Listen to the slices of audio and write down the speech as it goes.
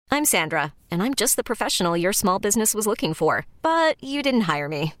I'm Sandra, and I'm just the professional your small business was looking for. But you didn't hire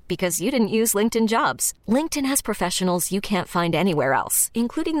me because you didn't use LinkedIn Jobs. LinkedIn has professionals you can't find anywhere else,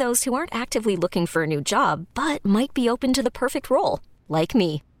 including those who aren't actively looking for a new job, but might be open to the perfect role, like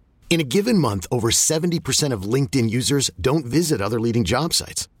me. In a given month, over 70% of LinkedIn users don't visit other leading job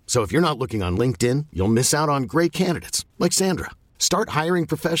sites. So if you're not looking on LinkedIn, you'll miss out on great candidates like Sandra. Start hiring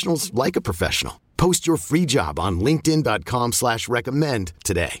professionals like a professional. Post your free job on linkedin.com/recommend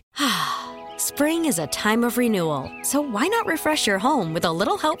today. Spring is a time of renewal, so why not refresh your home with a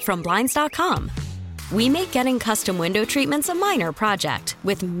little help from Blinds.com? We make getting custom window treatments a minor project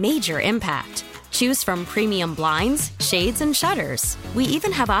with major impact. Choose from premium blinds, shades, and shutters. We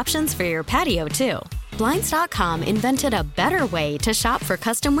even have options for your patio, too. Blinds.com invented a better way to shop for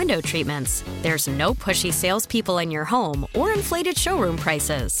custom window treatments. There's no pushy salespeople in your home or inflated showroom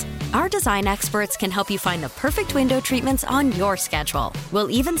prices. Our design experts can help you find the perfect window treatments on your schedule. We'll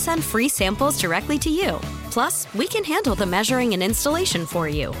even send free samples directly to you. Plus, we can handle the measuring and installation for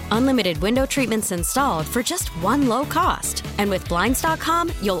you. Unlimited window treatments installed for just one low cost. And with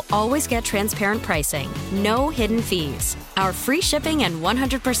Blinds.com, you'll always get transparent pricing. No hidden fees. Our free shipping and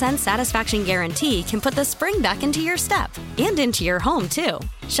 100% satisfaction guarantee can put the spring back into your step and into your home, too.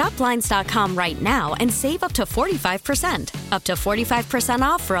 Shop Blinds.com right now and save up to 45%. Up to 45%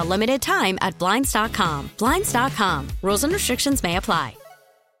 off for a limited time at Blinds.com. Blinds.com. Rules and restrictions may apply.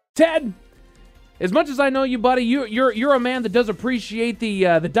 Ted, as much as I know you, buddy, you're a man that does appreciate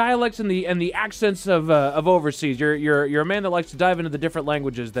the dialects and the accents of overseas. You're a man that likes to dive into the different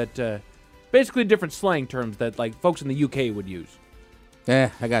languages that basically different slang terms that like folks in the UK would use.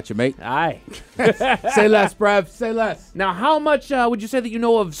 I got you, mate. Aye. Say less, bruv. Say less. Now, how much would you say that you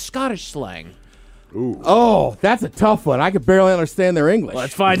know of Scottish slang? Ooh. Oh, that's a tough one. I could barely understand their English.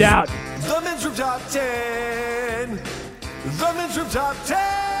 Let's find out. The Men's Room Top 10. The Men's Room Top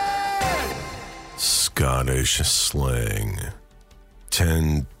 10. Scottish slang.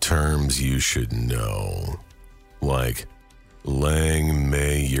 10 terms you should know. Like, lang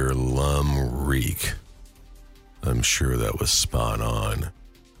may your lum reek. I'm sure that was spot on.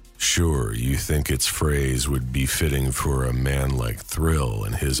 Sure, you think its phrase would be fitting for a man like Thrill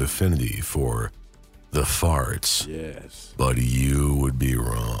and his affinity for the farts. Yes. But you would be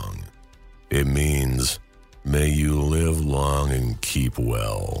wrong. It means, may you live long and keep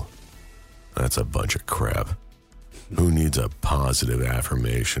well. That's a bunch of crap. Who needs a positive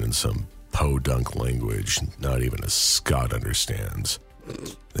affirmation in some podunk language not even a Scot understands?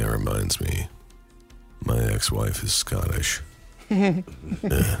 That reminds me, my ex-wife is Scottish. Adds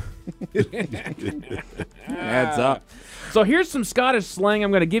up. So here's some Scottish slang.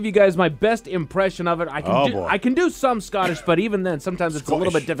 I'm going to give you guys my best impression of it. I can do some Scottish, but even then, sometimes it's a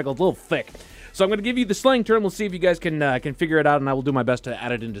little bit difficult, a little thick. So I'm going to give you the slang term. We'll see if you guys can figure it out, and I will do my best to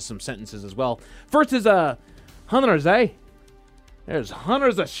add it into some sentences as well. First is hunters, eh? There's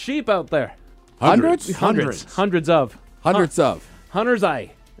hundreds of sheep out there. Hundreds? Hundreds of. Hunters, eye. Hunter's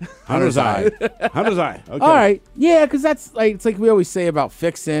eye. Hunter's eye. Okay. All right. Yeah, because that's like it's like we always say about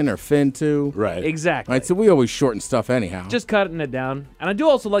fixin' or fin too. Right. Exactly. Right. So we always shorten stuff anyhow. Just cutting it down. And I do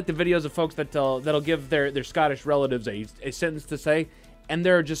also like the videos of folks that'll give their Scottish relatives a sentence to say. And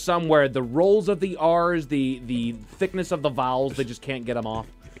there are just some where the rolls of the R's, the thickness of the vowels, they just can't get them off.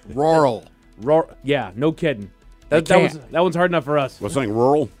 Rural. Yeah, no kidding. That one's hard enough for us. What's something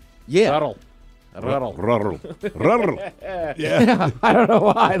rural? Yeah. Rural. Yeah. I don't know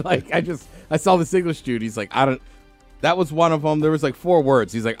why. I saw this English dude. He's like, that was one of them. There was like 4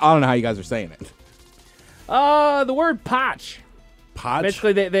 words. He's like, I don't know how you guys are saying it. The word potch. Potch?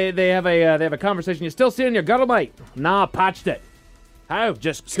 Basically, they have a conversation. You still seeing your gutter, mate? Nah, patched it. How?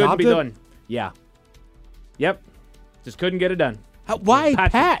 Just couldn't be done. Yeah. Yep. Just couldn't get it done. Why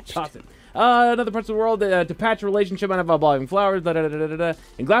patched? Toss it. Another parts of the world, to patch a relationship might involve blowing flowers.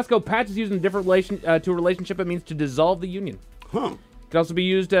 In Glasgow, patch is used in different to a relationship. It means to dissolve the union. Huh. It can also be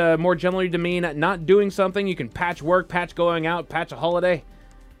used more generally to mean not doing something. You can patch work, patch going out, patch a holiday.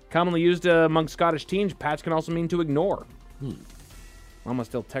 Commonly used among Scottish teens, patch can also mean to ignore. Mama's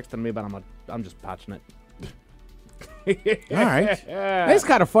still texting me, but I'm just patching it. All right. It's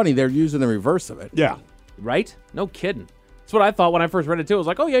kind of funny. They're using the reverse of it. Yeah. Right? No kidding. That's what I thought when I first read it, too. I was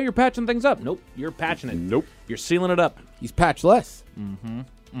like, oh, yeah, you're patching things up. Nope, you're patching it. Nope. You're sealing it up. He's patchless.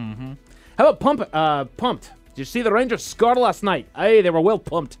 How about pumped? Did you see the Rangers score last night? Hey, they were well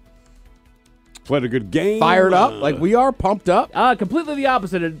pumped. Played a good game. Fired up, like we are, pumped up. Completely the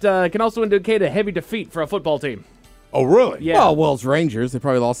opposite. It can also indicate a heavy defeat for a football team. Oh, really? Yeah. Well, it's Rangers. They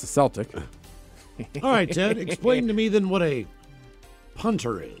probably lost to Celtic. All right, Ted, explain to me then what a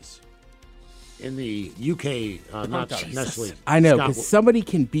punter is. in the UK, not necessarily. I know, Scott- because somebody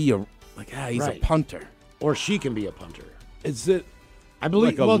can be he's Right. a punter. or she can be a punter. Is it I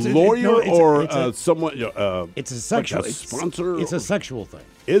believe like a well, lawyer or it's a, someone? it's a sexual like a sponsor. It's a sexual thing.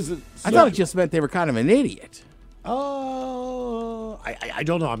 Is it? I thought it just meant they were kind of an idiot. Oh, I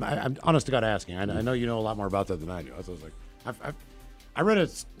don't know. I'm honest to God asking. I know you know a lot more about that than I do. So I was like, I read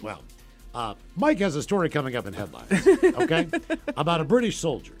it. Well, Mike has a story coming up in headlines. Okay, about a British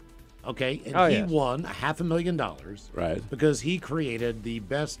soldier. Okay, and he won $500,000. Right. Because he created the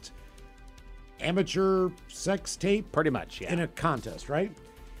best amateur sex tape. Pretty much, yeah. In a contest, right?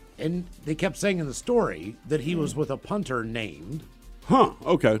 And they kept saying in the story that he was with a punter named. Huh.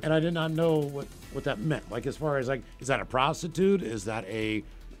 Okay. And I did not know what that meant. Like, as far as, like, is that a prostitute? Is that a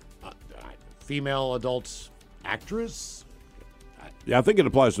female adult actress? Yeah, I think it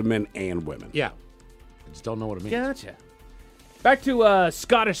applies to men and women. Yeah. I just don't know what it means. Gotcha. Back to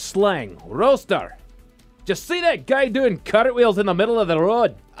Scottish slang. Roaster. Just see that guy doing cartwheels in the middle of the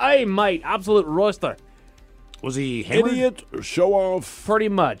road? Aye, mate. Absolute roaster. Was he hammered? Idiot or show off? Pretty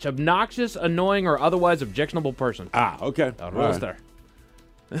much. Obnoxious, annoying, or otherwise objectionable person. Okay. A roaster.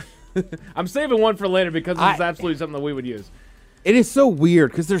 I'm saving one for later because this is absolutely something that we would use. It is so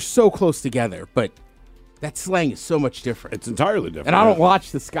weird because they're so close together, but that slang is so much different. It's entirely different. And I don't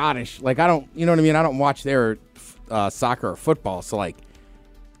watch the Scottish. Like, I don't, you know what I mean? I don't watch their soccer or football. So, like,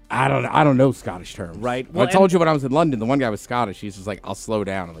 I don't know Scottish terms. Right. Well, Well, I told you when I was in London, the one guy was Scottish. He's just like, I'll slow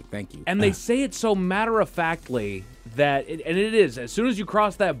down. I'm like, thank you. And they say it so matter-of-factly that, and it is, as soon as you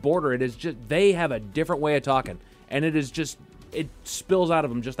cross that border, it is just, they have a different way of talking. And it is just, it spills out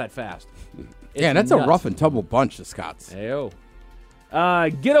of them just that fast. Yeah, and that's nuts. a rough and tumble bunch, the Scots. Heyo.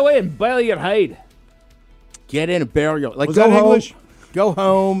 Get away and bail your hide. Get in and bury your, like, Was go that home, English? go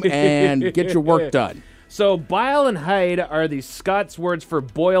home and get your work done. So bile and hide are the Scots words for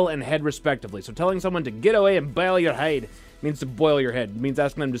boil and head, respectively. So telling someone to get away and bail your hide means to boil your head. It means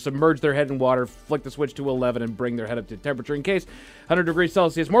asking them to submerge their head in water, flick the switch to 11, and bring their head up to temperature in case 100 degrees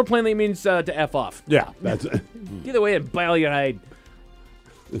Celsius. More plainly, it means to F off. Yeah, that's it. Get away and bail your hide.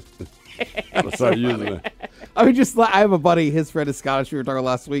 I'll start using it. I mean, I have a buddy, his friend is Scottish. We were talking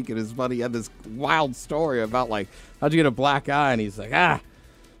last week, and his buddy had this wild story about, like, how'd you get a black eye? And he's like,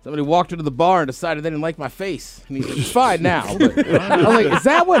 somebody walked into the bar and decided they didn't like my face. And he's like, it's fine now. But I'm like, is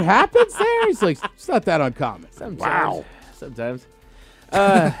that what happens there? He's like, it's not that uncommon. Wow. Sometimes.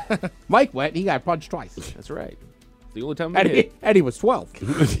 Mike went, and he got punched twice. That's right. The only time we did. And he was 12.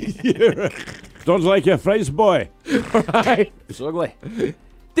 Don't like your face, boy. Right? It's ugly.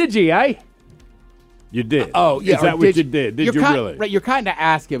 Did you, eh? You did. Oh, yeah. Is that what you did? Did you really? Right, you're kind of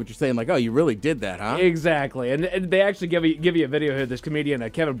asking, but you're saying, like, oh, you really did that, huh? Exactly, and they actually give you a video here. This comedian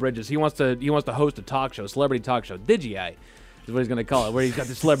Kevin Bridges, he wants to host a talk show, celebrity talk show. Did you, is what he's going to call it, where he's got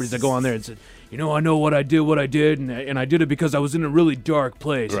the celebrities that go on there and say, I know what I did, and I did it because I was in a really dark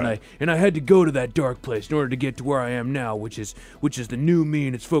place, right. and I had to go to that dark place in order to get to where I am now, which is the new me,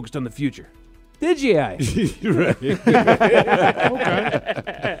 and it's focused on the future. Did you? Okay.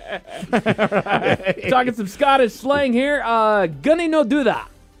 Talking some Scottish slang here. Gunny no do that.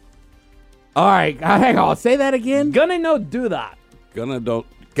 All right, hang on. Say that again. Gunny no do that. Gonna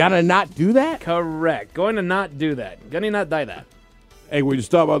not do that? Correct. Going to not do that. Gunny not die that. Hey, when you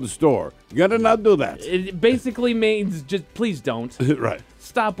stop at the store, you gotta not do that. It basically means just please don't. Right.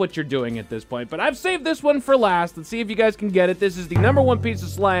 Stop what you're doing at this point. But I've saved this one for last. Let's see if you guys can get it. This is the number one piece of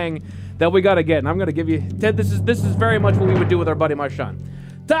slang that we gotta get. And I'm gonna give you Ted, this is very much what we would do with our buddy Marshawn.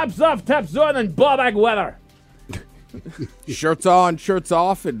 Tops off, taps on, and ballback weather. Shirts on, shirts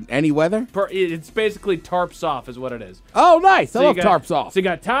off, in any weather? It's basically tarps off is what it is. Oh, nice. I love you got, tarps off. So you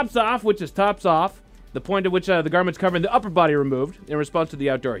got tops off, which is tops off, the point at which the garment's covering the upper body removed in response to the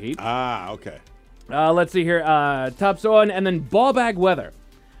outdoor heat. Okay. Let's see here. Tops on, and then ball bag weather.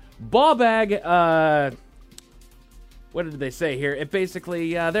 Ball bag, what did they say here? It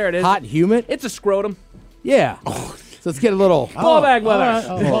basically, there it is. Hot and humid? It's a scrotum. Yeah. So let's get a little... Ball bag weather.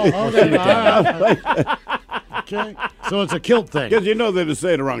 Okay. So it's a kilt thing. Because you know they just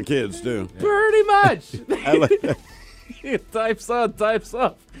say it around kids, too. Pretty much. Types on, types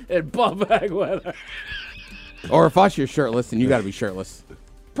off, and ball bag weather. Or if us, you're shirtless, and you got to be shirtless.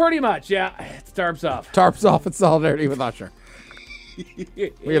 Pretty much, yeah. It's tarps off. Tarps off in solidarity with Usher.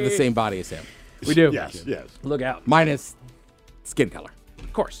 We have the same body as him. We do. Yes. Look out. Minus skin color.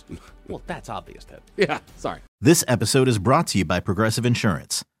 Of course. Well, that's obvious, Ted. Yeah, sorry. This episode is brought to you by Progressive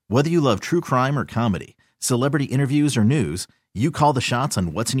Insurance. Whether you love true crime or comedy, celebrity interviews or news, you call the shots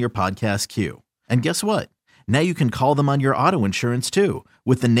on what's in your podcast queue. And guess what? Now you can call them on your auto insurance too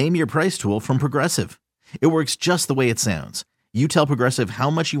with the Name Your Price tool from Progressive. It works just the way it sounds. You tell Progressive how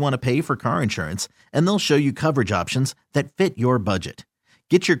much you want to pay for car insurance, and they'll show you coverage options that fit your budget.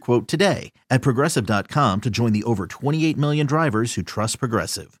 Get your quote today at Progressive.com to join the over 28 million drivers who trust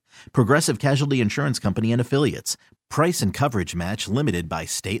Progressive. Progressive Casualty Insurance Company and Affiliates. Price and coverage match limited by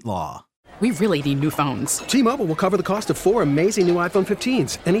state law. We really need new phones. T-Mobile will cover the cost of 4 amazing new iPhone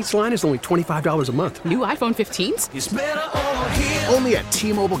 15s, and each line is only $25 a month. New iPhone 15s? It's better over here. Only at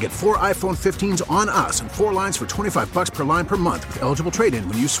T-Mobile, get 4 iPhone 15s on us and 4 lines for $25 per line per month with eligible trade-in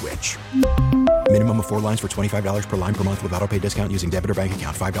when you switch. Minimum of 4 lines for $25 per line per month with autopay discount using debit or bank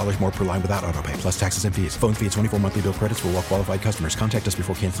account. $5 more per line without autopay, plus taxes and fees. Phone fee at 24 monthly bill credits for well-qualified customers. Contact us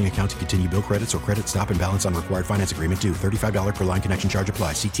before canceling account to continue bill credits or credit stop and balance on required finance agreement due. $35 per line connection charge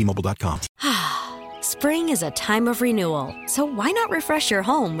applies. See T-Mobile.com. Spring is a time of renewal, so why not refresh your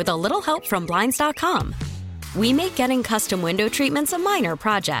home with a little help from Blinds.com? We make getting custom window treatments a minor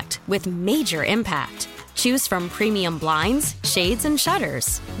project with major impact. Choose from premium blinds, shades, and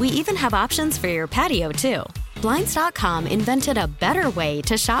shutters. We even have options for your patio, too. Blinds.com invented a better way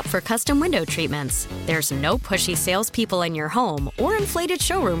to shop for custom window treatments. There's no pushy salespeople in your home or inflated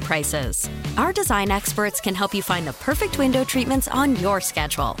showroom prices. Our design experts can help you find the perfect window treatments on your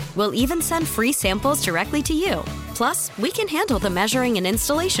schedule. We'll even send free samples directly to you. Plus, we can handle the measuring and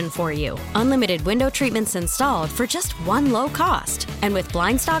installation for you. Unlimited window treatments installed for just one low cost. And with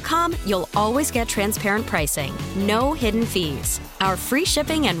Blinds.com, you'll always get transparent pricing. No hidden fees. Our free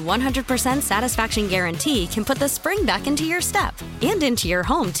shipping and 100% satisfaction guarantee can put the spring back into your step and into your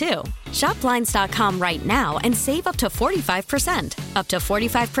home, too. Shop Blinds.com right now and save up to 45%. Up to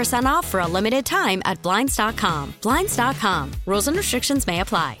 45% off for a limited time at Blinds.com. Blinds.com. Rules and restrictions may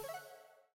apply.